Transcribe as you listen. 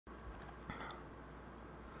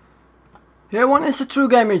Hey everyone, it's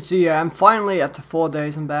TheTrueGamerHD here. I'm finally after 4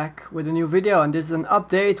 days I'm back with a new video, and this is an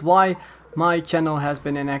update why my channel has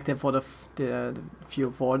been inactive for the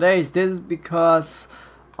few 4 days. This is because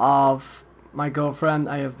of my girlfriend.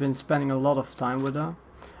 I have been spending a lot of time with her.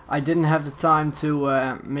 I didn't have the time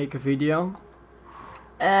to make a video,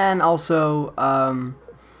 and also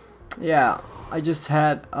yeah, I just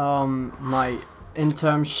had my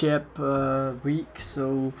internship week,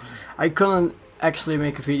 so I couldn't actually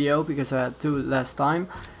make a video because I had less time,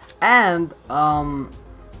 and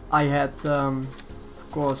I had of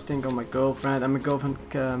course think of my girlfriend, and my girlfriend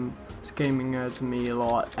was coming to me a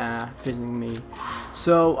lot, visiting me,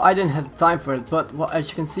 so I didn't have time for it. But as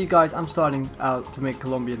you can see, guys, I'm starting out to make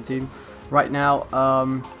Colombian team right now.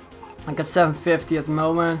 I got 750 at the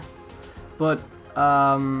moment, but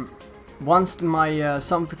once my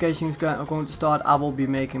summer vacation is going to start, I will be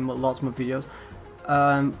making lots more videos.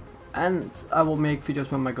 And I will make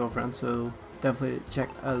videos with my girlfriend, so definitely check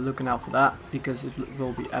looking out for that, because it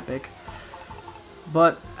will be epic.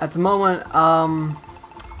 But at the moment,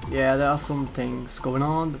 yeah, there are some things going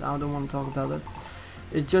on, but I don't want to talk about it.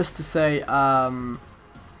 It's just to say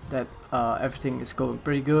that everything is going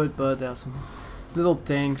pretty good, but there are some little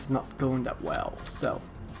things not going that well. So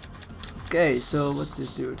okay, so what's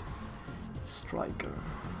this dude? Striker.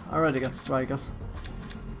 I already got strikers.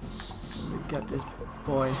 Let me get this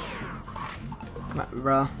boy. Come on,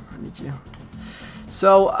 bro. I need you.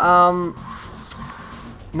 So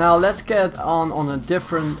now let's get on a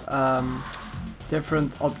different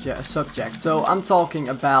subject. So I'm talking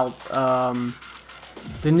about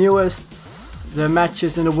the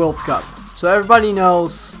matches in the World Cup. So everybody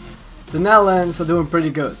knows the Netherlands are doing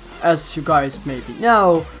pretty good. As you guys maybe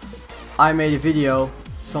know, I made a video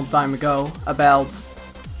some time ago about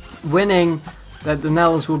winning, that the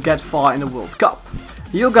Netherlands will get far in the World Cup.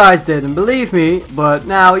 You guys didn't believe me, but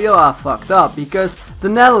now you are fucked up, because the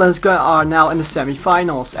Netherlands are now in the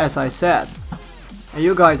semi-finals, as I said, and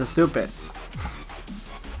you guys are stupid.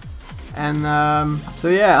 And so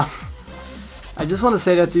yeah, I just want to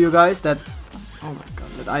say that to you guys, that oh my god,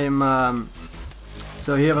 that I am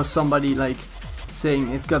so here was somebody like saying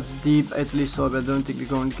it comes deep, Italy, so I don't think they're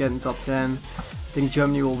going to get in top 10. I think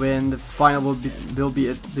Germany will win. The final will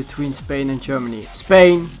be between Spain and Germany.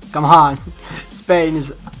 Spain, come on! Spain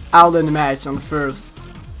is out in the match on the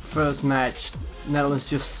first match. Netherlands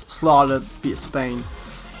just slaughtered Spain,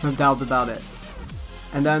 no doubt about it.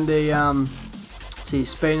 And then they see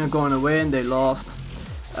Spain are going to win. They lost.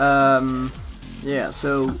 Yeah,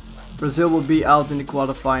 so Brazil will be out in the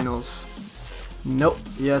quarterfinals. Nope.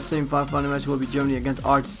 Yeah, same final match will be Germany against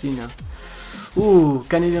Argentina. Ooh,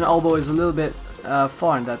 Canadian elbow is a little bit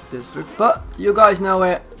far in that district, but you guys know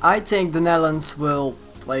it. I think the Netherlands will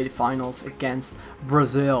play the finals against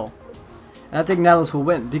Brazil, and I think Netherlands will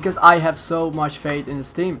win, because I have so much faith in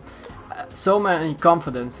this team, so many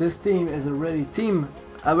confidence. This team is a really team,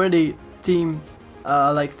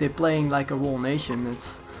 like they're playing like a whole nation.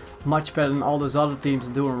 It's much better than all those other teams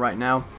are doing right now.